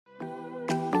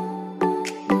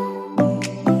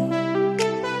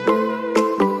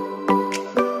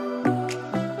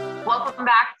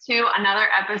another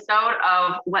episode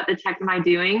of What the Tech Am I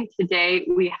Doing? Today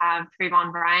we have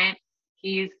Trayvon Bryant.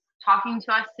 He's talking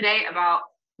to us today about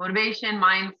motivation,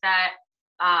 mindset,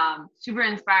 super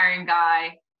inspiring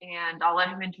guy, and I'll let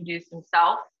him introduce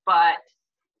himself. But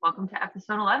welcome to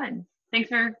episode 11. Thanks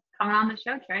for coming on the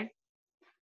show, Trey.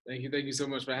 Thank you so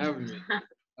much for having me.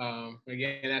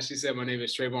 Again, as she said, my name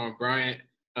is Trayvon Bryant,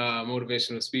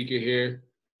 motivational speaker here.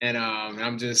 And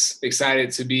I'm just excited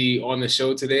to be on the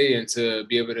show today and to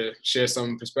be able to share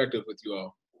some perspective with you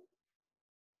all.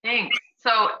 Thanks.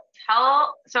 So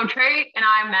Trey and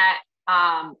I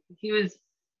met, he was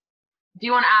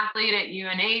D1 athlete at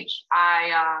UNH.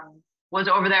 I was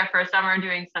over there for a summer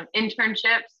doing some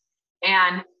internships,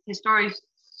 and his story is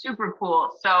super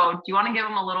cool. So do you want to give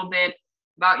him a little bit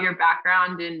about your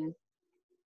background and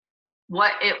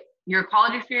what your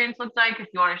college experience looks like, if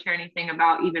you want to share anything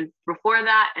about even before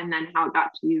that, and then how it got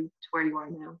to you to where you are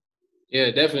now? Yeah,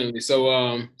 definitely.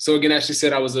 So again, as she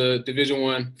said, I was a Division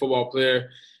I football player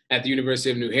at the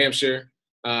University of New Hampshire.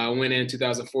 Went in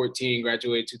 2014,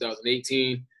 graduated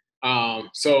 2018.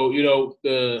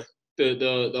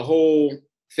 The whole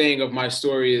thing of my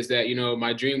story is that,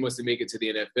 my dream was to make it to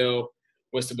the NFL,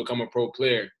 was to become a pro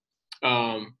player.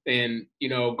 Going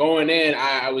in,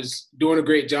 I was doing a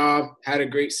great job, had a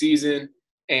great season,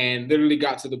 and literally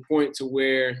got to the point to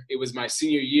where it was my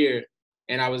senior year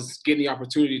and I was getting the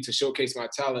opportunity to showcase my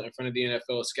talent in front of the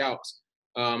NFL scouts.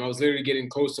 I was literally getting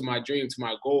close to my dream, to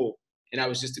my goal, and I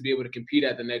was just to be able to compete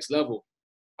at the next level.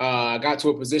 I got to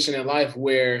a position in life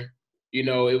where,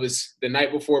 it was the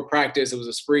night before practice, it was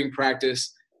a spring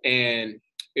practice, and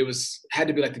had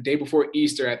to be like the day before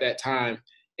Easter at that time.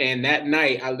 And that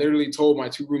night, I literally told my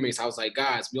two roommates, I was like,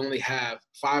 guys, we only have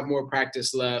 5 more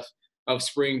practice left of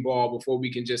spring ball before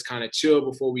we can just kind of chill,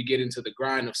 before we get into the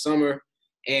grind of summer.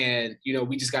 And,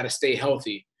 we just got to stay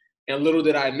healthy. And little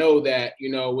did I know that,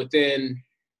 within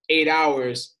 8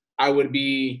 hours, I would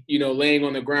be, laying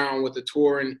on the ground with a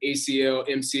torn ACL,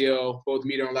 MCL, both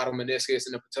medial and lateral meniscus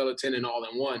and a patella tendon all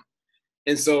in one.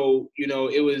 And so,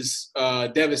 it was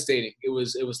devastating. It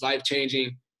was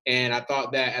life-changing. And I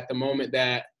thought that at the moment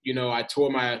that, I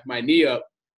tore my knee up,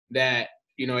 that,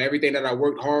 everything that I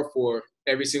worked hard for,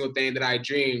 every single thing that I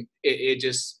dreamed, it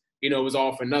just, was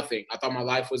all for nothing. I thought my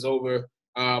life was over.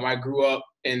 I grew up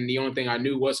and the only thing I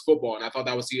knew was football. And I thought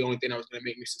that was the only thing that was going to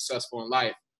make me successful in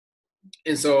life.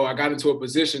 And so I got into a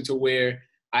position to where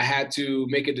I had to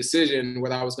make a decision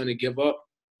whether I was going to give up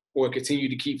or continue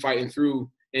to keep fighting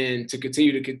through and to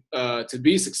continue to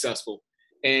be successful.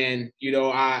 And,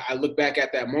 I look back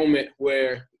at that moment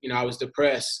where, I was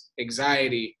depressed,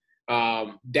 anxiety,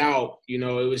 doubt,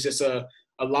 it was just a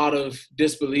lot of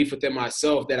disbelief within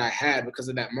myself that I had because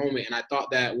of that moment. And I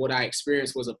thought that what I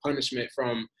experienced was a punishment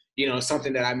from,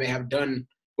 something that I may have done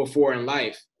before in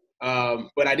life.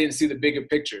 But I didn't see the bigger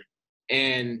picture.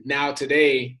 And now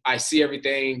today I see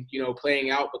everything, playing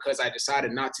out because I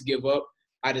decided not to give up.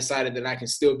 I decided that I can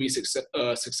still be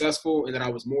successful and that I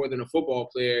was more than a football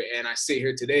player. And I sit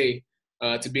here today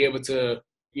to be able to,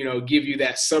 give you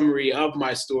that summary of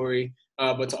my story,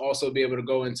 but to also be able to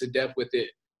go into depth with it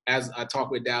as I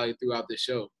talk with Dally throughout the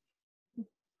show.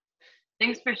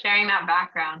 Thanks for sharing that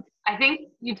background. I think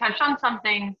you touched on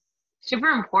something super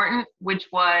important, which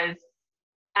was,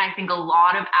 and I think a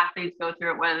lot of athletes go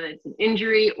through it, whether it's an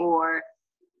injury or,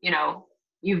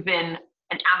 you've been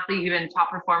an athlete, you've been a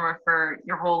top performer for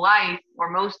your whole life or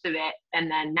most of it, and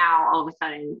then now all of a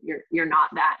sudden you're not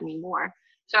that anymore.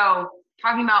 So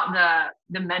talking about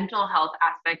the mental health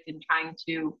aspect and trying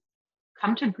to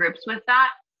come to grips with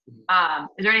that,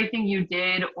 is there anything you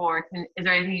did or is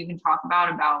there anything you can talk about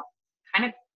kind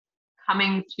of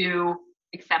coming to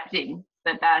accepting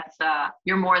that's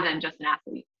you're more than just an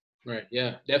athlete? Right.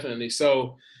 Yeah, definitely.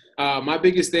 So my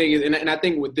biggest thing is, and I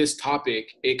think with this topic,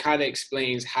 it kind of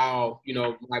explains how,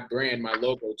 my brand, my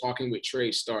logo, Talking with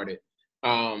Trey, started.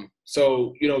 Being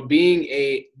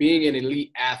an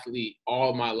elite athlete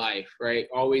all my life, right?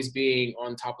 Always being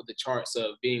on top of the charts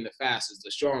of being the fastest,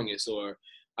 the strongest, or,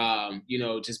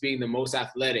 just being the most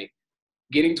athletic,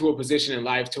 getting to a position in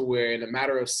life to where in a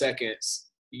matter of seconds,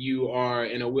 you are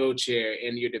in a wheelchair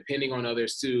and you're depending on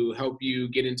others to help you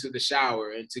get into the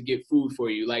shower and to get food for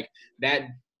you. Like that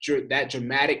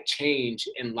dramatic change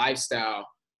in lifestyle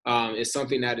is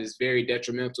something that is very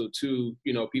detrimental to,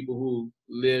 people who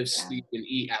live, sleep, and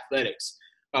eat athletics.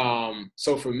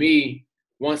 So for me,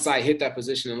 once I hit that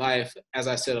position in life, as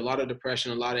I said, a lot of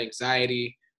depression, a lot of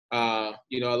anxiety, a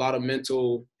lot of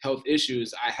mental health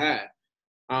issues I had.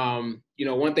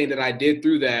 One thing that I did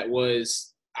through that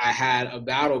was I had a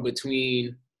battle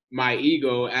between my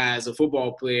ego as a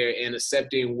football player and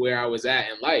accepting where I was at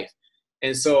in life.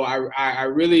 And so I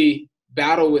really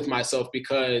battle with myself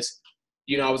because,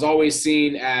 I was always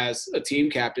seen as a team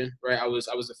captain, right? I was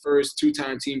the first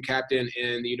two-time team captain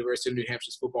in the University of New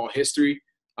Hampshire's football history,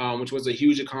 which was a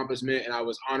huge accomplishment, and I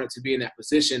was honored to be in that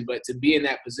position. But to be in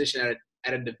that position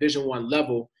at a Division I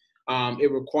level,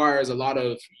 it requires a lot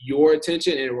of your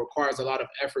attention, and it requires a lot of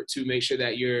effort to make sure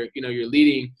that you're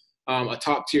leading a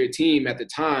top-tier team at the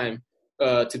time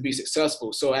to be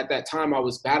successful. So at that time, I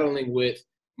was battling with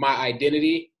my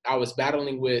identity. I was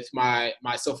battling with my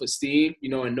self-esteem,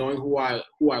 and knowing who I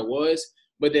was,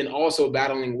 but then also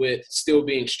battling with still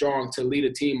being strong to lead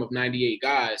a team of 98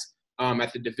 guys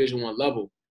at the Division I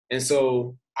level. And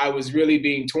so I was really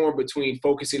being torn between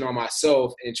focusing on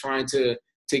myself and trying to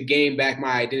gain back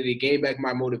my identity, gain back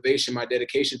my motivation, my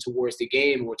dedication towards the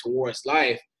game or towards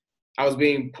life. I was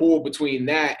being pulled between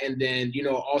that and then,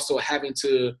 also having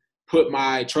to put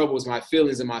my troubles, my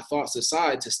feelings, and my thoughts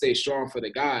aside to stay strong for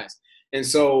the guys. And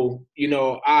so,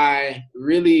 I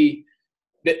really,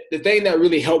 the thing that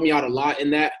really helped me out a lot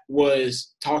in that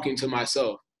was talking to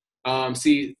myself.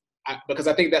 Because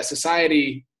I think that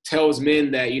society tells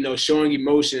men that, showing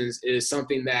emotions is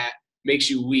something that makes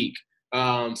you weak.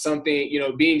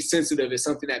 Being sensitive is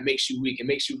something that makes you weak. It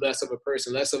makes you less of a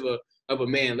person, less of a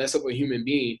man, less of a human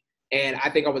being. And I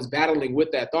think I was battling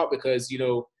with that thought because,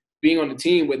 being on the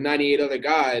team with 98 other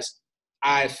guys,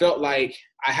 I felt like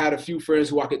I had a few friends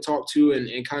who I could talk to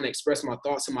and kind of express my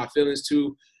thoughts and my feelings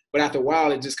to. But after a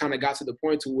while, it just kind of got to the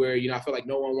point to where, I felt like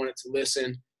no one wanted to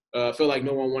listen. I felt like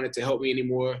no one wanted to help me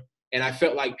anymore. And I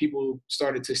felt like people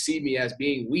started to see me as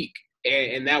being weak.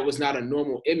 And that was not a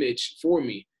normal image for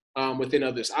me within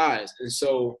others' eyes. And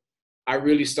so I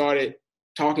really started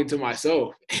talking to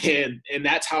myself. And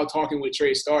that's how Talking with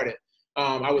Trey started.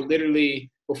 I would literally,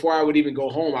 before I would even go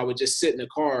home, I would just sit in the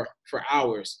car for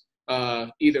hours,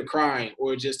 either crying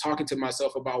or just talking to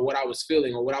myself about what I was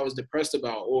feeling or what I was depressed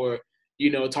about, or,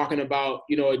 talking about,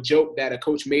 a joke that a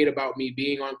coach made about me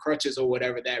being on crutches or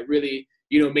whatever that really,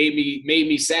 made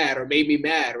me sad or made me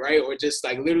mad, right? Or just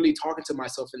like literally talking to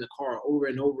myself in the car over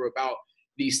and over about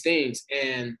these things.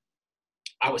 And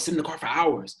I would sit in the car for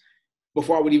hours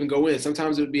before I would even go in.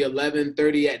 Sometimes it would be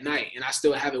 11:30 at night and I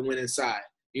still haven't went inside.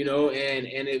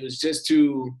 And it was just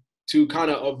to kind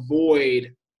of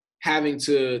avoid having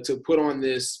to put on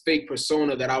this fake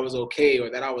persona that I was okay or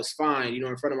that I was fine,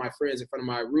 in front of my friends, in front of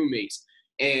my roommates.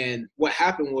 And what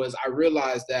happened was I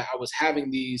realized that I was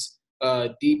having these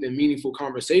deep and meaningful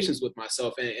conversations with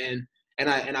myself. And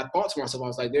I thought to myself, I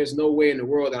was like, there's no way in the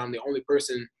world that I'm the only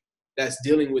person that's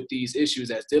dealing with these issues,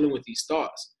 that's dealing with these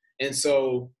thoughts. And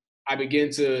so I began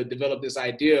to develop this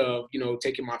idea of,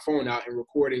 taking my phone out and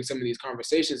recording some of these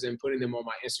conversations and putting them on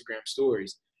my Instagram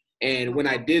stories. And when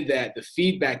I did that, the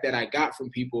feedback that I got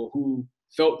from people who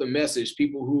felt the message,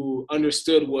 people who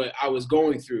understood what I was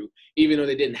going through, even though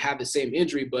they didn't have the same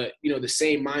injury, but, the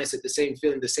same mindset, the same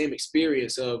feeling, the same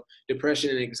experience of depression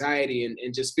and anxiety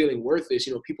and just feeling worthless,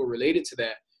 people related to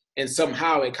that. And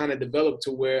somehow it kind of developed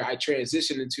to where I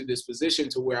transitioned into this position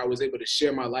to where I was able to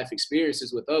share my life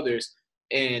experiences with others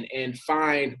and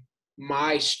find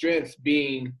my strength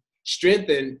being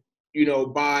strengthened,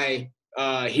 by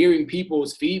hearing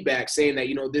people's feedback saying that,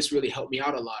 this really helped me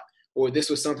out a lot, or this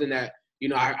was something that,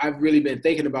 I've really been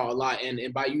thinking about a lot.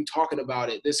 And by you talking about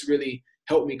it, this really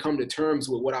helped me come to terms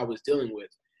with what I was dealing with.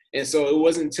 And so it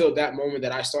wasn't until that moment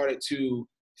that I started to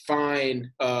find,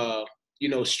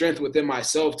 strength within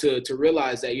myself to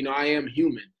realize that, I am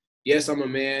human. Yes, I'm a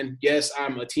man. Yes,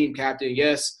 I'm a team captain.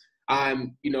 Yes,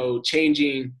 I'm,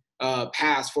 changing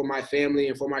paths for my family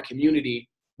and for my community,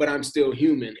 but I'm still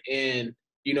human. And,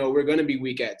 we're going to be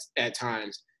weak at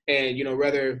times. And,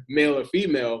 whether male or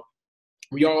female,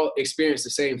 we all experience the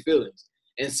same feelings.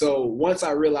 And so once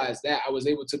I realized that, I was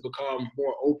able to become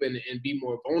more open and be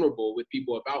more vulnerable with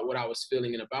people about what I was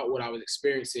feeling and about what I was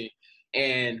experiencing.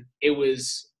 And it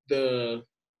was the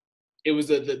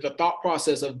thought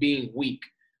process of being weak.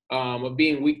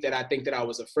 That I think that I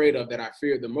was afraid of, that I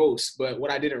feared the most. But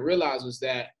what I didn't realize was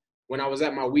that when I was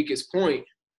at my weakest point,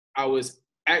 I was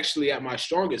actually at my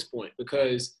strongest point,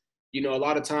 because, a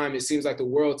lot of time it seems like the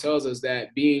world tells us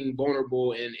that being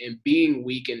vulnerable and being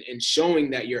weak and showing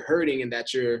that you're hurting and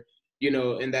that you're,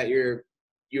 and that you're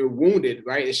wounded,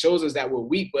 right? It shows us that we're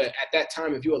weak. But at that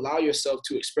time, if you allow yourself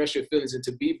to express your feelings and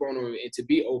to be vulnerable and to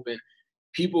be open,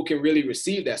 people can really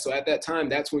receive that. So at that time,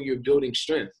 that's when you're building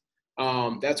strength.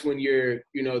 That's when you're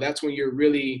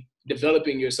really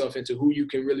developing yourself into who you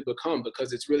can really become,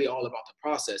 because it's really all about the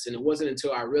process. And it wasn't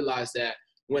until I realized that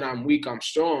when I'm weak, I'm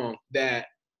strong, that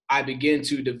I begin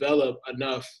to develop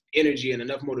enough energy and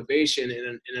enough motivation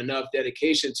and enough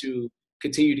dedication to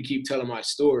continue to keep telling my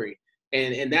story.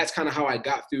 And that's kind of how I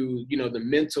got through, the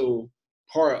mental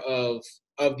part of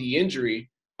the injury,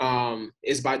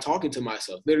 is by talking to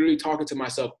myself, literally talking to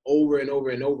myself over and over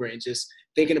and over, and just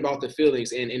thinking about the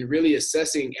feelings and really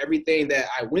assessing everything that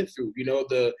I went through,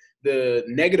 the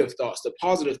negative thoughts, the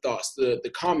positive thoughts,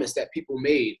 the comments that people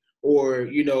made, or,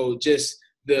 just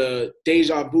the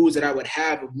deja vus that I would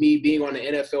have of me being on the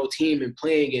NFL team and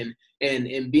playing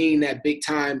and being that big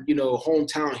time,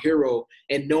 hometown hero,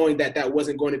 and knowing that that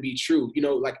wasn't going to be true,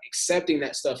 like accepting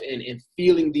that stuff and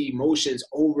feeling the emotions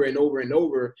over and over and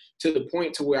over, to the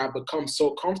point to where I become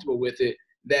so comfortable with it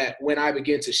that when I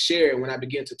begin to share, when I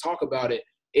begin to talk about it,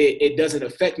 it doesn't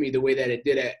affect me the way that it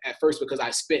did at first, because I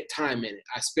spent time in it.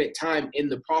 I spent time in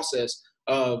the process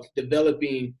of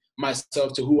developing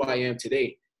myself to who I am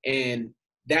today. And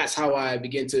that's how I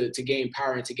begin to gain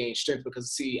power and to gain strength.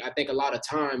 Because, see, I think a lot of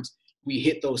times we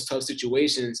hit those tough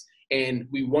situations and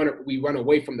we run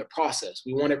away from the process.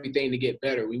 We want everything to get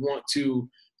better. We want to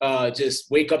just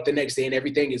wake up the next day and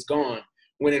everything is gone.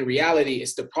 When in reality,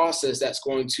 it's the process that's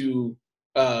going to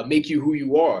make you who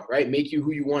you are, right? Make you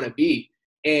who you want to be.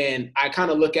 And I kind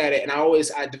of look at it, and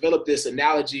I develop this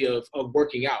analogy of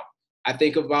working out. I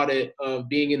think about it of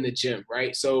being in the gym,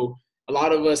 right? So a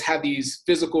lot of us have these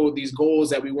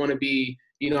goals that we want to be,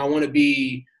 I want to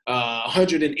be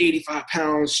 185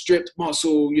 pounds, stripped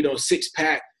muscle, six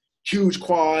pack, huge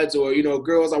quads, or,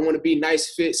 girls, I want to be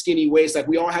nice, fit, skinny waist. Like,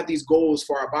 we all have these goals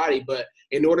for our body, but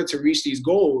in order to reach these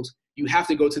goals, you have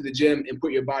to go to the gym and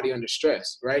put your body under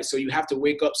stress, right? So you have to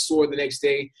wake up sore the next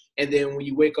day. And then when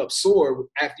you wake up sore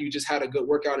after you just had a good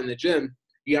workout in the gym,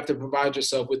 you have to provide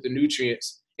yourself with the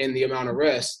nutrients and the amount of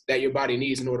rest that your body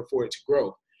needs in order for it to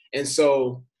grow. And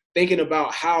so thinking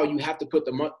about how you have to put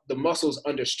the muscles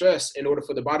under stress in order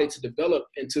for the body to develop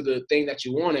into the thing that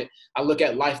you wanted, I look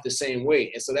at life the same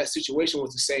way. And so that situation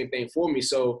was the same thing for me.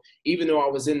 So even though I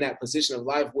was in that position of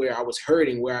life where I was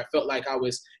hurting, where I felt like I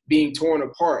was being torn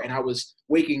apart and I was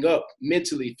waking up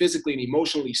mentally, physically, and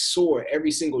emotionally sore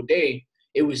every single day,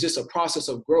 it was just a process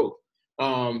of growth.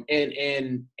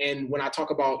 And when I talk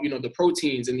about, the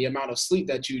proteins and the amount of sleep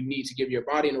that you need to give your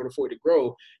body in order for it to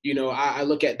grow, I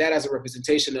look at that as a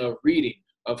representation of reading,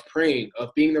 of praying, of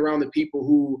being around the people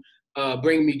who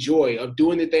bring me joy, of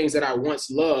doing the things that I once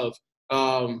loved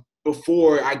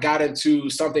before I got into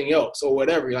something else or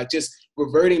whatever, like just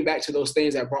reverting back to those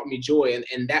things that brought me joy.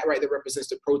 And that right there represents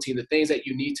the protein, the things that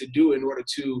you need to do in order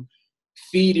to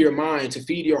feed your mind, to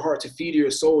feed your heart, to feed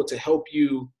your soul, to help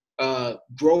you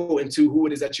grow into who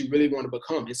it is that you really want to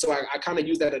become. And so I kind of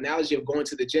use that analogy of going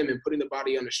to the gym and putting the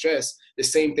body under stress, the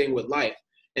same thing with life.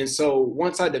 And so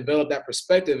once I developed that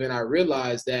perspective and I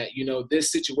realized that,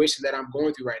 this situation that I'm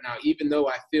going through right now, even though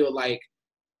I feel like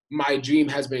my dream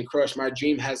has been crushed, my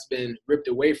dream has been ripped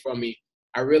away from me,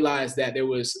 I realized that there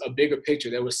was a bigger picture.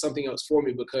 There was something else for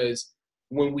me, because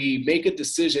when we make a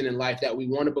decision in life that we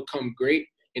want to become great,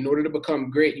 in order to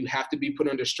become great, you have to be put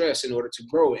under stress in order to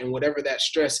grow. And whatever that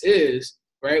stress is,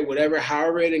 right,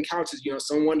 however it encounters,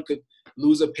 someone could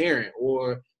lose a parent,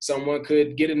 or someone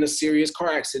could get in a serious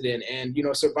car accident and,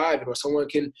 survive it, or someone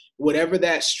can, whatever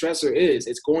that stressor is,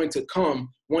 it's going to come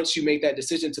once you make that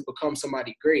decision to become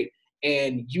somebody great.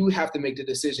 And you have to make the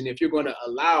decision if you're going to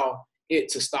allow it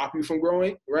to stop you from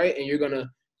growing, right? And you're going to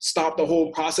stop the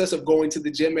whole process of going to the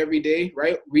gym every day,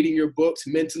 right? Reading your books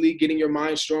mentally, getting your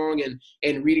mind strong,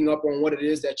 and reading up on what it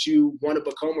is that you want to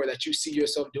become or that you see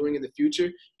yourself doing in the future.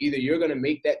 Either you're going to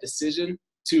make that decision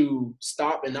to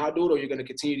stop and not do it, or you're going to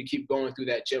continue to keep going through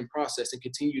that gym process and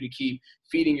continue to keep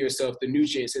feeding yourself the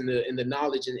nutrients and the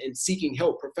knowledge and seeking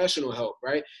help, professional help,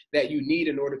 right, that you need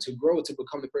in order to grow, to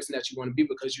become the person that you want to be,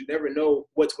 because you never know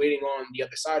what's waiting on the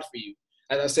other side for you.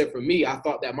 As I said, for me, I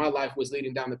thought that my life was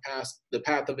leading down the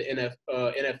path of an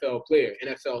NFL player,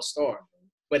 NFL star.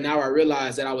 But now I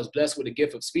realize that I was blessed with the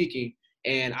gift of speaking,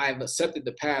 and I've accepted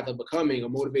the path of becoming a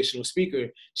motivational speaker,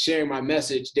 sharing my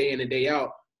message day in and day out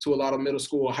to a lot of middle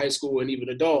school, high school, and even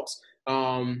adults,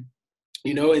 and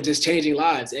just changing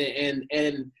lives. And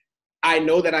I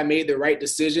know that I made the right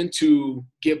decision to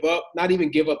give up, not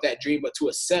even give up that dream, but to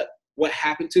accept what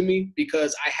happened to me,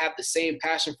 because I have the same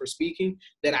passion for speaking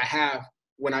that I have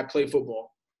when I play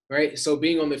football, right? So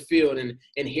being on the field and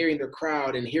hearing the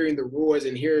crowd and hearing the roars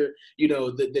and hear,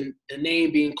 the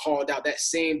name being called out,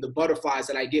 the butterflies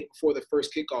that I get before the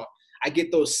first kickoff, I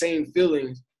get those same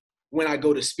feelings when I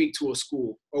go to speak to a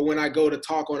school or when I go to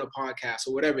talk on a podcast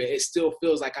or whatever. It still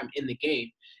feels like I'm in the game.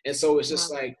 And so it's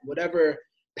just like whatever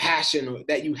passion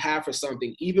that you have for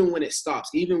something, even when it stops,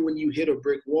 even when you hit a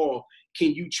brick wall,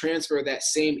 can you transfer that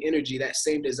same energy, that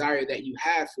same desire that you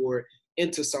had for it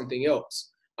into something else?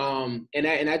 And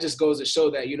that just goes to show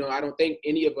that, I don't think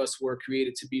any of us were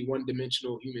created to be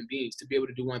one-dimensional human beings, to be able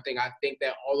to do one thing. I think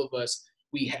that all of us,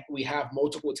 we have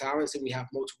multiple talents and we have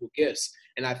multiple gifts.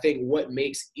 And I think what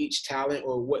makes each talent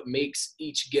or what makes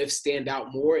each gift stand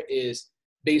out more is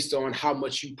based on how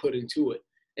much you put into it.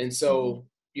 And so,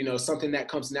 something that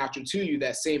comes natural to you,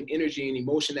 that same energy and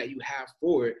emotion that you have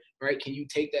for it, right? Can you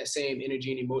take that same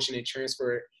energy and emotion and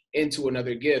transfer it into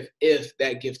another gift if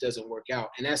that gift doesn't work out?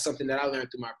 And that's something that I learned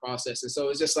through my process. And so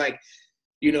it's just like,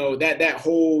 that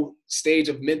whole stage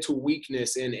of mental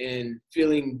weakness and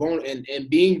feeling and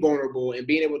being vulnerable and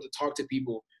being able to talk to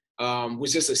people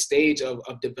was just a stage of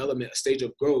development, a stage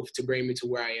of growth to bring me to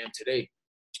where I am today.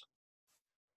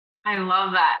 I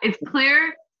love that. It's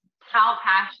clear how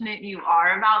passionate you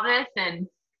are about this, and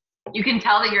you can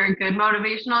tell that you're a good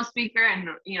motivational speaker, and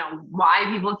why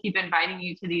people keep inviting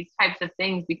you to these types of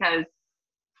things, because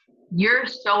you're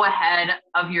so ahead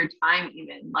of your time,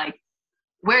 even like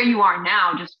where you are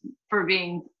now, just for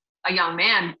being a young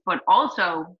man, but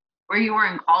also where you were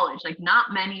in college. Like,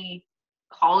 not many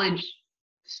college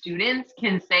students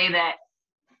can say that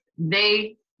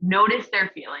they noticed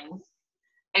their feelings,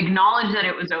 acknowledged that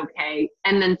it was okay,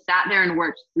 and then sat there and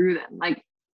worked through them. Like,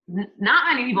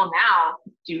 not many people now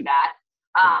do that.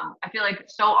 I feel like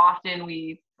so often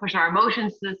we push our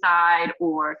emotions to the side,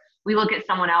 or we look at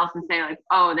someone else and say like,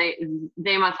 oh,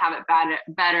 they must have it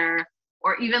better.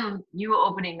 Or even you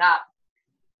opening up,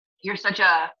 you're such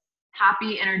a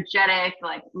happy, energetic,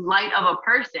 like light of a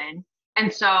person.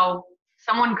 And so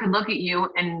someone could look at you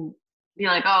and be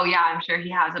like, oh yeah, I'm sure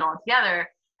he has it all together.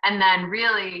 And then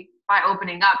really by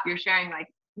opening up, you're sharing like,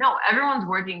 no, everyone's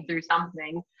working through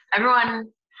something. Everyone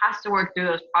has to work through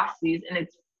those processes. And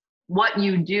it's what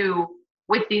you do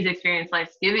with these experience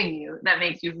life's giving you that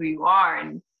makes you who you are,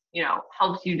 and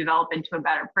helps you develop into a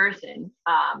better person.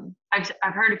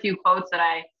 I've heard a few quotes that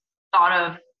I thought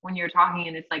of when you're talking,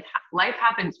 and it's like, life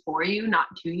happens for you, not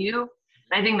to you.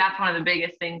 And I think that's one of the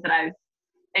biggest things that I've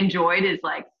enjoyed is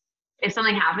like, if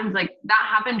something happens, like that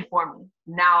happened for me.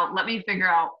 Now let me figure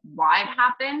out why it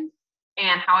happened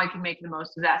and how I can make the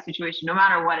most of that situation, no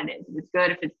matter what it is. If it's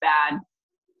good, if it's bad,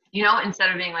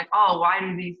 instead of being like, oh, why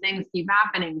do these things keep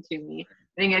happening to me?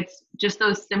 I think it's just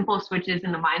those simple switches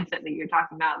in the mindset that you're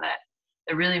talking about that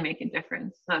really make a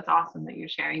difference. So it's awesome that you're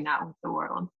sharing that with the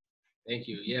world. Thank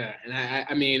you. Yeah. And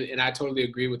I mean, and I totally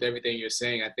agree with everything you're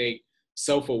saying. I think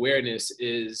self-awareness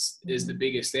is the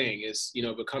biggest thing, is,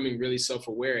 becoming really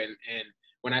self-aware. And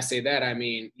when I say that, I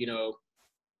mean,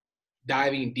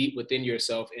 diving deep within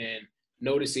yourself and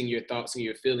noticing your thoughts and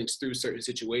your feelings through certain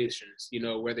situations,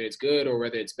 whether it's good or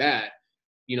whether it's bad.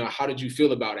 How did you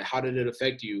feel about it? How did it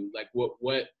affect you? Like,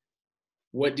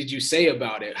 what did you say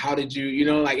about it? How did you,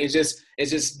 like, it's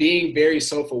just being very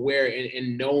self-aware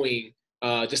and knowing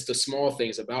just the small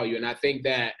things about you. And I think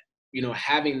that,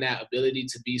 having that ability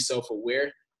to be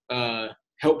self-aware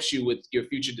helps you with your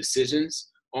future decisions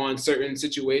on certain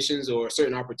situations or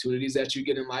certain opportunities that you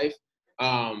get in life.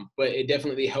 But it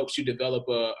definitely helps you develop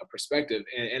a perspective.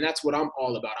 And that's what I'm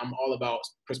all about. I'm all about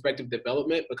perspective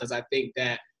development, because I think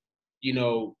that,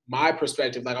 my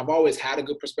perspective, like, I've always had a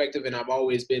good perspective, and I've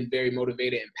always been very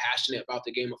motivated and passionate about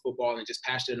the game of football, and just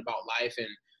passionate about life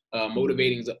and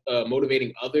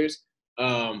motivating others.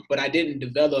 But I didn't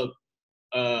develop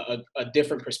a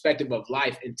different perspective of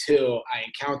life until I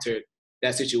encountered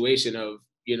that situation of,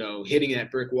 hitting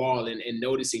that brick wall and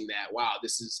noticing that, wow,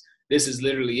 this is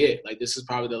literally it. Like, this is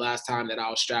probably the last time that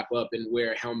I'll strap up and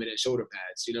wear a helmet and shoulder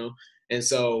pads, And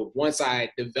so once I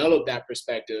developed that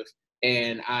perspective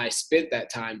and I spent that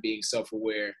time being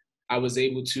self-aware, I was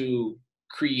able to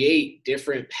create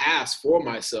different paths for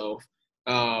myself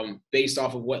based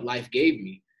off of what life gave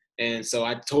me. And so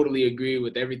I totally agree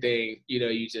with everything,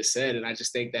 you just said. And I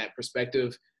just think that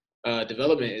perspective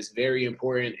development is very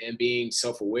important, and being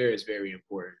self-aware is very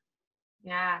important.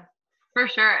 Yeah, for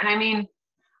sure. And I mean,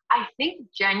 I think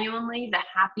genuinely the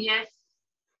happiest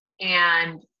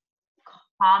and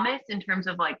calmest in terms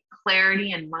of like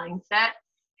clarity and mindset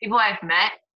people I've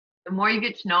met, the more you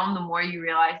get to know them, the more you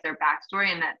realize their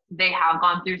backstory and that they have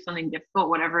gone through something difficult,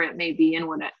 whatever it may be, in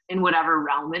whatever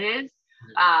realm it is.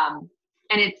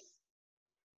 And it's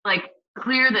like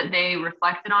clear that they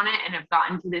reflected on it and have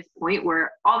gotten to this point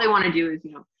where all they want to do is,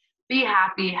 be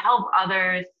happy, help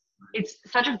others. It's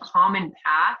such a common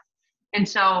path. And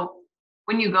so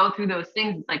when you go through those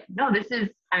things, it's like, no,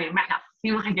 it might not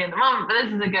seem like it in the moment, but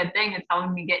this is a good thing. It's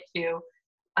helping me get to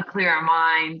a clearer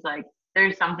mind. Like,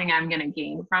 there's something I'm going to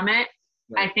gain from it.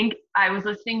 Right. I think I was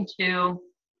listening to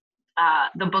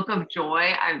the Book of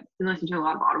Joy. I've been listening to a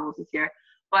lot of audibles this year,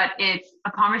 but it's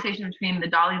a conversation between the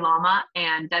Dalai Lama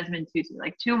and Desmond Tutu,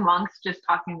 like two monks just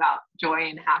talking about joy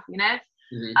and happiness.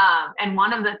 And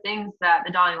one of the things that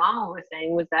the Dalai Lama was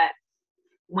saying was that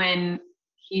when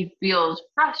he feels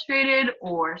frustrated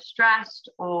or stressed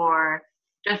or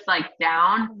just like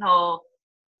down, he'll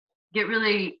get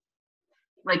really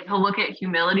like, he'll look at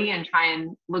humility and try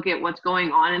and look at what's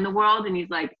going on in the world. And he's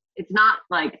like, it's not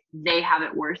like they have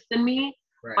it worse than me,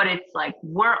 right, but it's like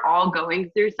we're all going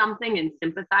through something and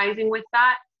sympathizing with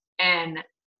that and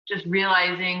just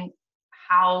realizing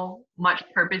how much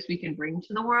purpose we can bring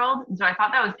to the world. And so I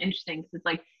thought that was interesting because it's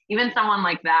like even someone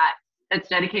like that that's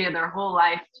dedicated their whole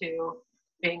life to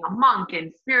being a monk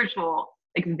and spiritual,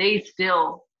 like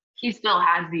he still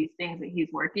has these things that he's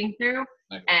working through,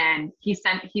 okay, and he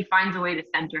finds a way to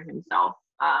center himself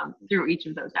through each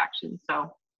of those actions.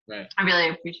 So right, I really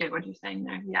appreciate what you're saying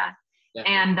there. Yeah.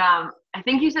 Definitely. And I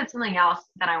think you said something else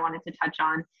that I wanted to touch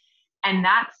on, and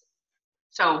that's,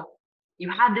 so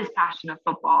you had this passion of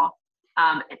football,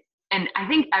 and I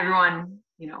think everyone,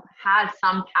 has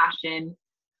some passion,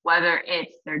 whether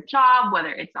it's their job, whether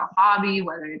it's a hobby,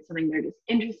 whether it's something they're just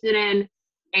interested in.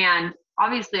 And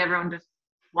obviously everyone just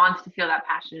wants to feel that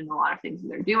passion in a lot of things that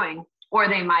they're doing, or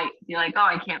they might be like, oh,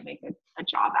 I can't make a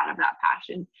job out of that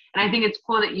passion. And I think it's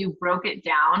cool that you broke it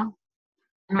down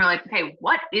and we're like, okay,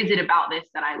 what is it about this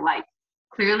that I like?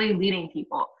 Clearly leading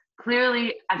people.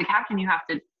 Clearly, as a captain, you have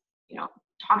to,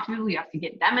 talk to people. You have to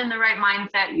get them in the right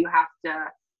mindset. You have to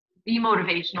be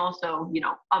motivational. So,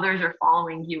 others are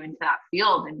following you into that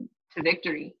field and to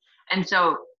victory. And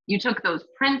so you took those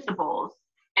principles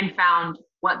and found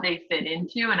what they fit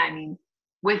into. And I mean,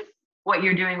 with what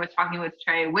you're doing with talking with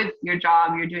Trey, with your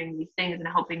job, you're doing these things and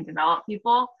helping develop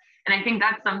people. And I think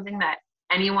that's something that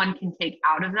anyone can take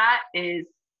out of that is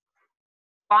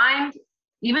find,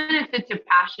 even if it's a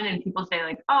passion and people say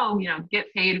like, oh, get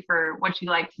paid for what you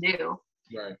like to do.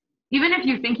 Right. Even if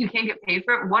you think you can't get paid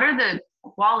for it, what are the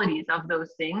qualities of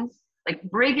those things? Like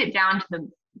break it down to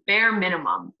the bare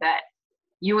minimum that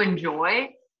you enjoy.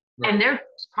 Right. And there's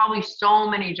probably so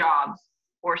many jobs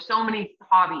or so many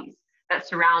hobbies that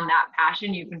surround that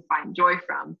passion you can find joy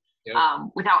from, yep,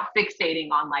 without fixating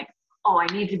on like, oh, I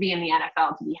need to be in the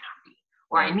NFL to be happy,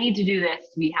 or right, I need to do this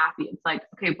to be happy. It's like,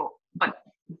 okay, but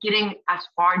getting as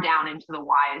far down into the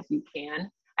why as you can,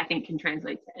 I think can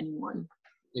translate to anyone.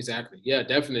 Exactly. Yeah,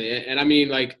 definitely. And I mean,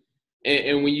 like,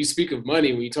 and when you speak of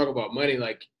money, when you talk about money,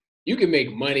 like you can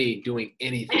make money doing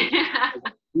anything.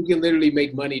 You can literally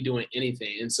make money doing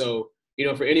anything. And so,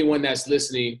 for anyone that's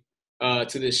listening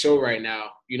to this show right now,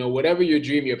 whatever your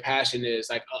dream, your passion is,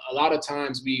 like a lot of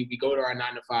times we go to our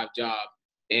 9-to-5 job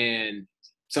and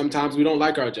sometimes we don't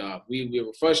like our job. We're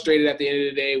frustrated at the end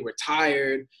of the day. We're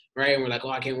tired, right? And we're like, oh,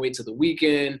 I can't wait till the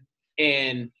weekend.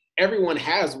 And everyone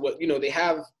has they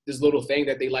have this little thing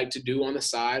that they like to do on the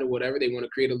side or whatever. They want to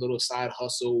create a little side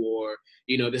hustle, or,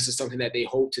 this is something that they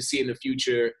hope to see in the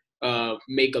future,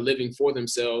 make a living for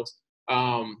themselves.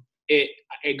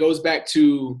 It goes back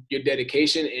to your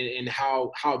dedication and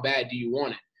how bad do you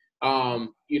want it?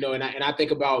 And I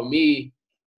think about me,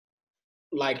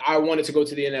 like I wanted to go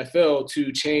to the NFL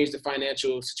to change the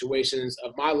financial situations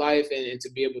of my life and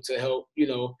to be able to help,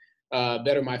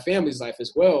 better my family's life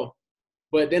as well.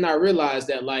 But then I realized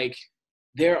that like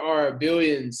there are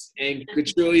billions and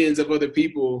quadrillions of other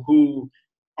people who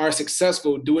are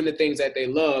successful doing the things that they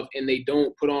love, and they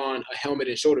don't put on a helmet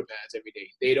and shoulder pads every day.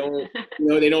 They don't,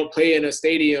 they don't play in a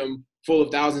stadium full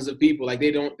of thousands of people. Like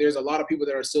there's a lot of people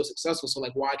that are still successful. So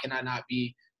like, why can I not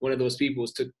be one of those people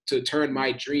to turn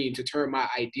my dream, to turn my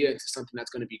idea into something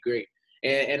that's going to be great?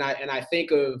 And I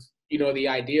think of, the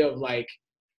idea of like,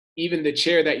 even the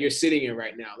chair that you're sitting in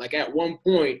right now, like at one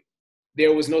point,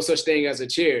 there was no such thing as a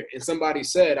chair. And somebody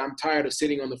said, I'm tired of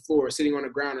sitting on the floor, sitting on the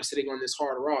ground, or sitting on this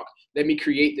hard rock. Let me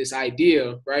create this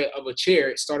idea, right, of a chair.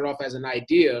 It started off as an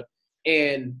idea.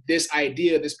 And this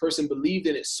idea, this person believed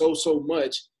in it so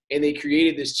much, and they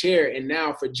created this chair. And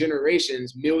now for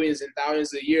generations, millions and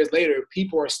thousands of years later,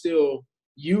 people are still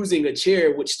using a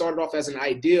chair, which started off as an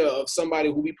idea of somebody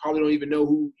who we probably don't even know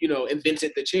who,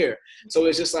 invented the chair. So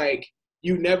it's just like,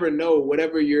 you never know,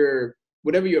 whatever your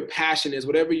passion is,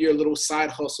 whatever your little side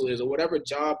hustle is, or whatever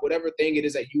job, whatever thing it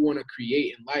is that you want to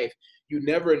create in life, you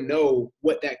never know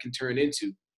what that can turn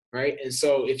into, right? And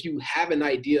so if you have an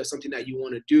idea of something that you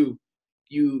want to do,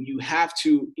 you have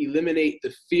to eliminate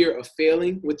the fear of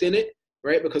failing within it,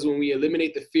 right? Because when we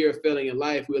eliminate the fear of failing in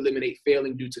life, we eliminate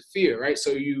failing due to fear, right?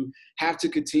 So you have to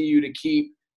continue to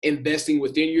keep investing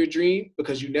within your dream,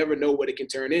 because you never know what it can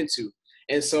turn into.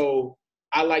 And so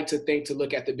I like to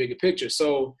look at the bigger picture.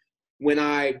 So when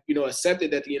I,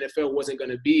 accepted that the NFL wasn't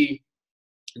going to be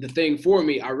the thing for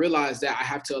me, I realized that I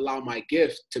have to allow my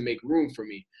gift to make room for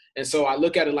me. And so I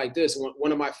look at it like this.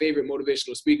 One of my favorite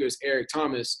motivational speakers, Eric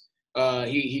Thomas,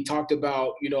 he talked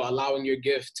about, allowing your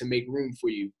gift to make room for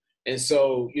you. And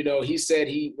so, he said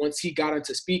once he got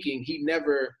into speaking, he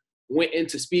never went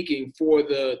into speaking for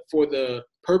the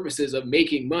purposes of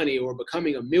making money or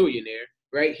becoming a millionaire,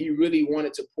 right? He really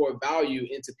wanted to pour value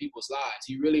into people's lives.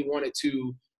 He really wanted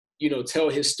to, tell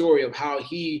his story of how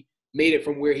he made it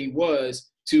from where he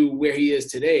was to where he is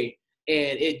today.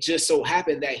 And it just so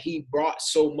happened that he brought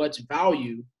so much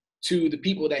value to the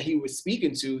people that he was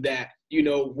speaking to that,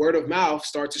 word of mouth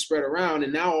started to spread around.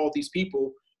 And now all these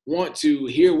people want to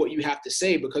hear what you have to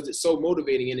say because it's so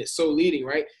motivating and it's so leading,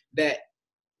 right? That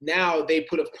now they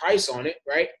put a price on it,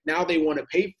 right? Now they want to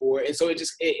pay for it. And so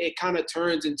it kind of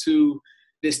turns into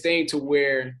this thing to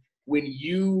where when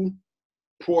you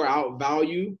pour out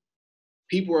value,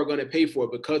 people are going to pay for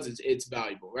it because it's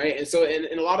valuable, right? And so, and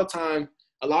a lot of times,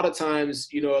 a lot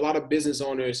of business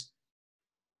owners,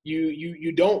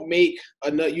 you don't make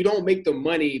the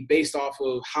money based off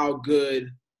of how good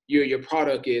your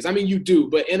product is. I mean, you do,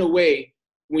 but in a way,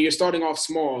 when you're starting off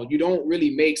small, you don't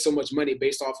really make so much money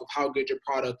based off of how good your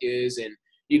product is and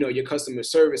your customer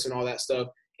service and all that stuff.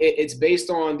 It's based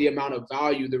on the amount of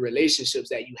value, the relationships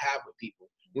that you have with people.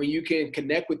 When you can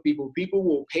connect with people, people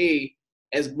will pay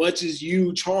as much as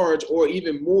you charge or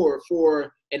even more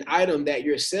for an item that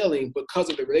you're selling because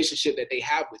of the relationship that they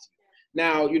have with you.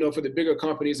 Now, for the bigger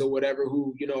companies or whatever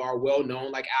who, are well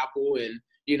known like Apple and,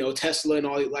 Tesla and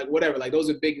all, like whatever, like those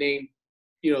are big name,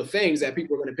 things that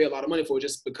people are going to pay a lot of money for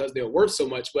just because they're worth so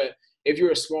much. But if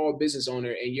you're a small business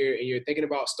owner and you're thinking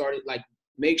about starting, like,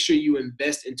 make sure you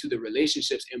invest into the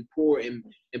relationships and pour and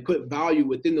put value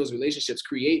within those relationships,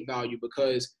 create value,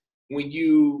 because when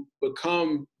you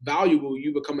become valuable,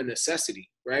 you become a necessity,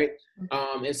 right?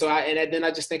 And so then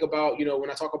I just think about, when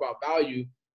I talk about value,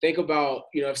 think about,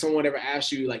 if someone ever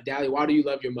asks you like, Dally, why do you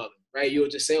love your mother, right? You'll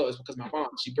just say, oh, it's because my mom,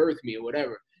 she birthed me or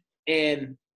whatever.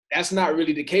 And that's not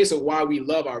really the case of why we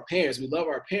love our parents. We love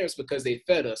our parents because they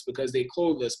fed us, because they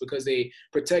clothed us, because they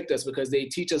protect us, because they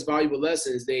teach us valuable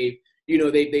lessons. They've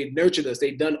nurtured us.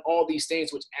 They've done all these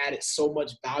things which added so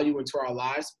much value into our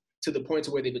lives to the point to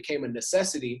where they became a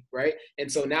necessity, right?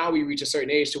 And so now we reach a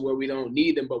certain age to where we don't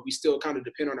need them, but we still kind of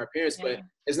depend on our parents. Yeah. But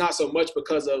it's not so much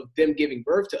because of them giving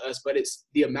birth to us, but it's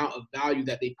the amount of value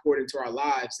that they poured into our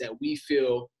lives that we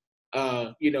feel,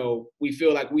 we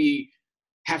feel like we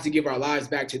have to give our lives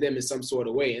back to them in some sort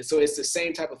of way. And so it's the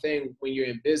same type of thing when you're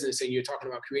in business and you're talking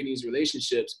about creating these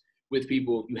relationships with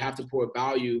people. You have to pour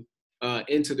value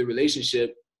into the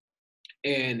relationship.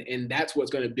 And that's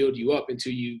what's going to build you up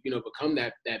until you become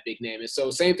that big name. And so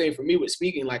same thing for me with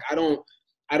speaking. Like I don't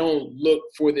look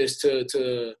for this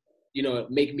to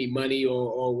make me money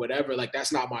or whatever. Like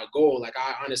that's not my goal. Like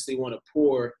I honestly want to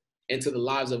pour into the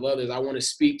lives of others. I want to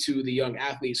speak to the young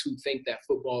athletes who think that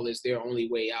football is their only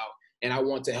way out, and I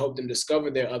want to help them discover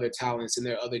their other talents and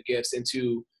their other gifts, and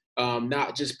to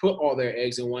not just put all their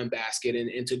eggs in one basket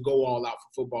and to go all out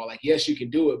for football. Like, yes, you can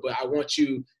do it, but I want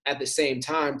you at the same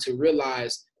time to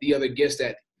realize the other gifts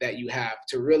that you have,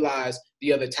 to realize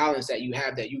the other talents that you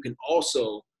have that you can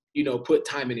also, put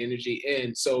time and energy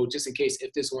in. So just in case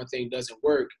if this one thing doesn't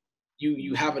work,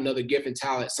 you have another gift and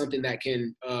talent, something that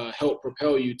can help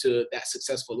propel you to that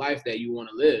successful life that you want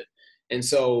to live. And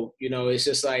so, it's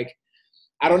just like,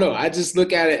 I don't know. I just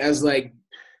look at it as like,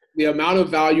 the amount of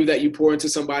value that you pour into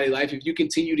somebody's life, if you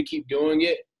continue to keep doing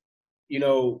it,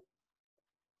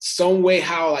 some way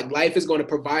how like life is going to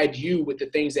provide you with the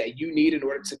things that you need in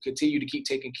order to continue to keep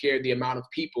taking care of the amount of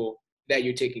people that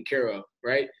you're taking care of,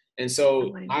 right? And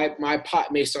so my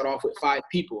pot may start off with 5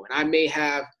 people, and I may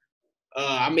have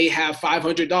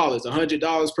 $500,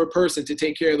 $100 per person to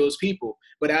take care of those people.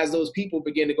 But as those people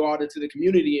begin to go out into the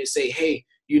community and say, hey,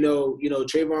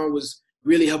 Trayvon was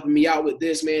really helping me out with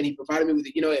this, man. He provided me with,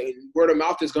 word of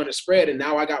mouth is going to spread. And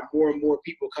now I got more and more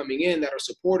people coming in that are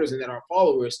supporters and that are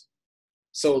followers.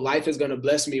 So life is going to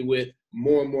bless me with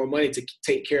more and more money to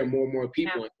take care of more and more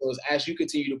people. Yeah. And so as you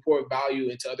continue to pour value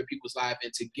into other people's life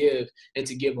and to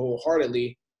give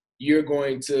wholeheartedly, you're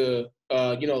going to,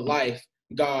 life,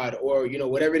 God, or,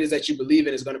 whatever it is that you believe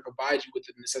in is going to provide you with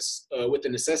the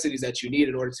necessities that you need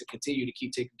in order to continue to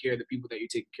keep taking care of the people that you're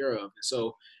taking care of. And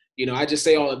so, I just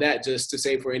say all of that just to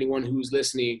say for anyone who's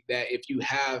listening that if you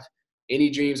have any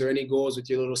dreams or any goals with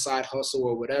your little side hustle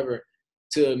or whatever,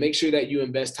 to make sure that you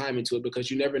invest time into it,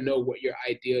 because you never know what your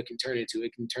idea can turn into.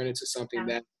 It can turn into something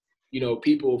that,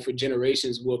 people for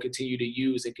generations will continue to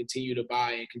use and continue to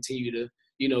buy and continue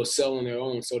to, sell on their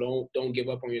own. So don't give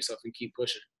up on yourself and keep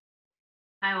pushing.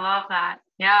 I love that.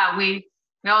 Yeah, we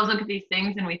we always look at these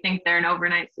things and we think they're an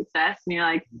overnight success. And you're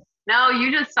like, no,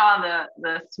 you just saw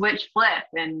the switch flip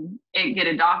and it get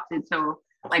adopted. So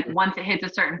like once it hits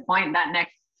a certain point, that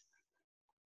next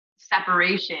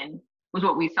separation was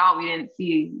what we saw. We didn't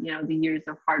see, the years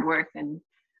of hard work. And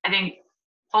I think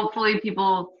hopefully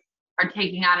people are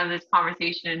taking out of this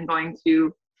conversation and going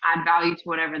to add value to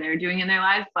whatever they're doing in their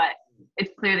lives. But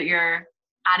it's clear that you're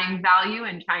adding value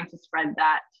and trying to spread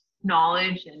that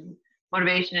knowledge and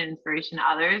motivation and inspiration to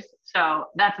others. So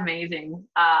that's amazing.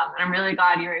 And I'm really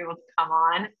glad you're able to come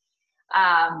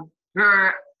on.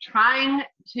 We're trying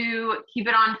to keep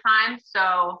it on time.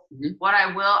 So what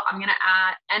I'm going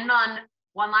to end on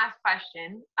one last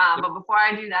question. But before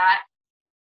I do that,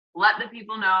 let the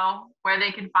people know where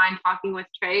they can find Talking with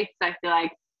Trey. Because I feel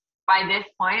like by this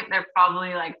point, they're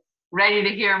probably like ready to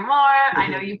hear more. I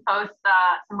know you post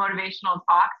some motivational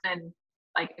talks, and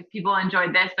like if people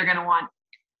enjoyed this, they're going to want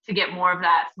to get more of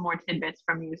that, some more tidbits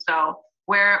from you. So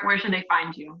where should they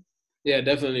find you? Yeah,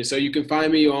 definitely. So you can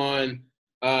find me on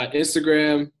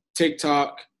Instagram,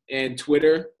 TikTok, and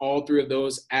Twitter, all three of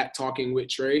those at Talking with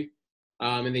Trey.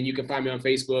 And then you can find me on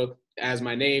Facebook as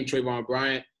my name, Trayvon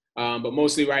Bryant. But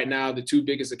mostly right now, the two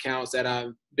biggest accounts that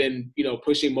I've been,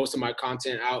 pushing most of my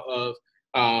content out of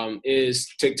is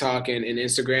TikTok and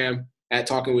Instagram at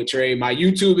Talking with Trey. My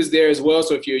YouTube is there as well.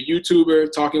 So if you're a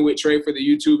YouTuber, Talking with Trey for the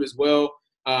YouTube as well.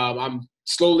 I'm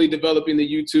slowly developing the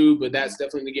YouTube, but that's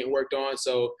definitely getting worked on.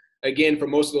 So again, for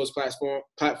most of those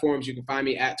platforms, you can find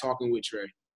me at Talking with Trey.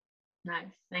 Nice.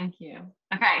 Thank you.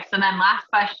 Okay. So then last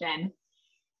question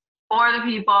for the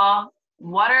people,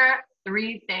 what are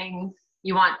 3 things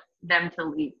you want them to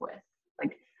leave with?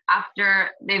 Like after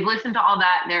they've listened to all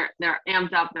that, they're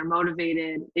amped up, they're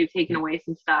motivated, they've taken away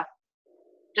some stuff.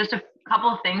 Just a couple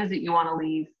of things that you want to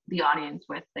leave the audience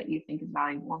with that you think is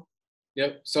valuable.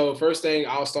 Yep. So first thing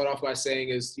I'll start off by saying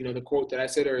is, the quote that I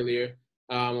said earlier,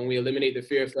 when we eliminate the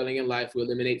fear of failing in life, we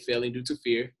eliminate failing due to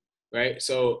fear, right?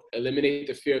 So eliminate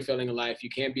the fear of failing in life. You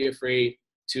can't be afraid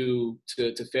to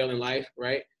fail in life,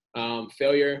 right?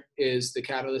 Failure is the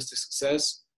catalyst to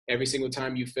success. Every single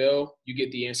time you fail, you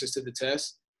get the answers to the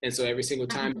test. And so every single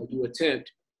time that you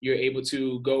attempt, you're able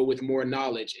to go with more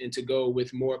knowledge and to go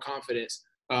with more confidence.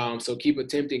 So keep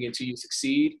attempting until you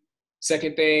succeed.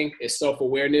 Second thing is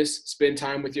self-awareness. Spend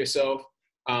time with yourself.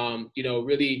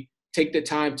 Really take the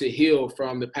time to heal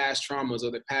from the past traumas or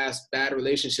the past bad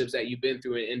relationships that you've been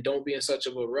through, and don't be in such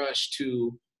of a rush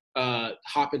to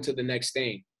hop into the next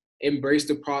thing. Embrace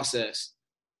the process.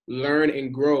 Learn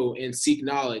and grow and seek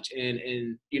knowledge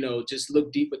and just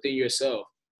look deep within yourself.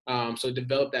 So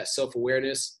develop that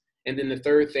self-awareness. And then the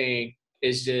third thing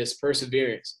is just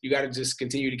perseverance. You got to just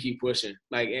continue to keep pushing.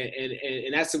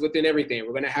 And that's within everything.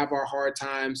 We're going to have our hard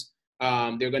times. There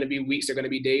are going to be weeks, there are going to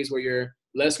be days where you're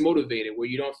less motivated, where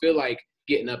you don't feel like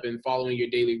getting up and following your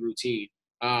daily routine.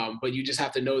 But you just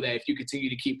have to know that if you continue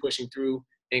to keep pushing through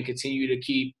and continue to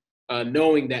keep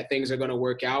knowing that things are going to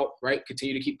work out, right?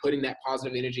 Continue to keep putting that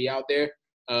positive energy out there.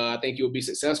 I think you'll be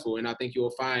successful, and I think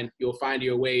you'll find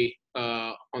your way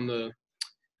on the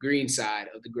green side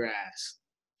of the grass.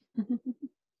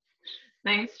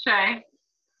 Thanks, Trey.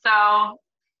 So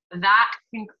that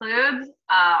concludes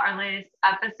our latest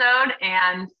episode.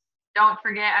 And don't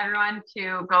forget, everyone,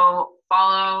 to go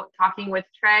follow Talking with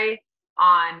Trey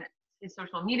on his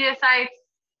social media sites.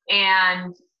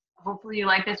 And hopefully you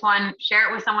like this one. Share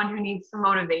it with someone who needs some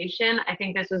motivation. I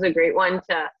think this was a great one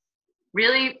to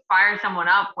really fire someone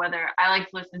up. Whether I like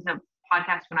to listen to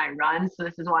podcasts when I run, so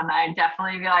this is one that I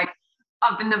definitely be like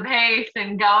up in the pace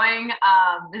and going.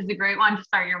 This is a great one to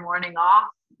start your morning off,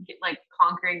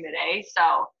 conquering the day.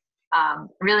 So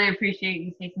really appreciate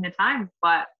you taking the time.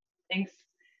 But thanks.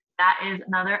 That is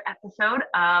another episode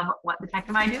of What the Heck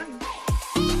Am I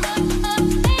Doing?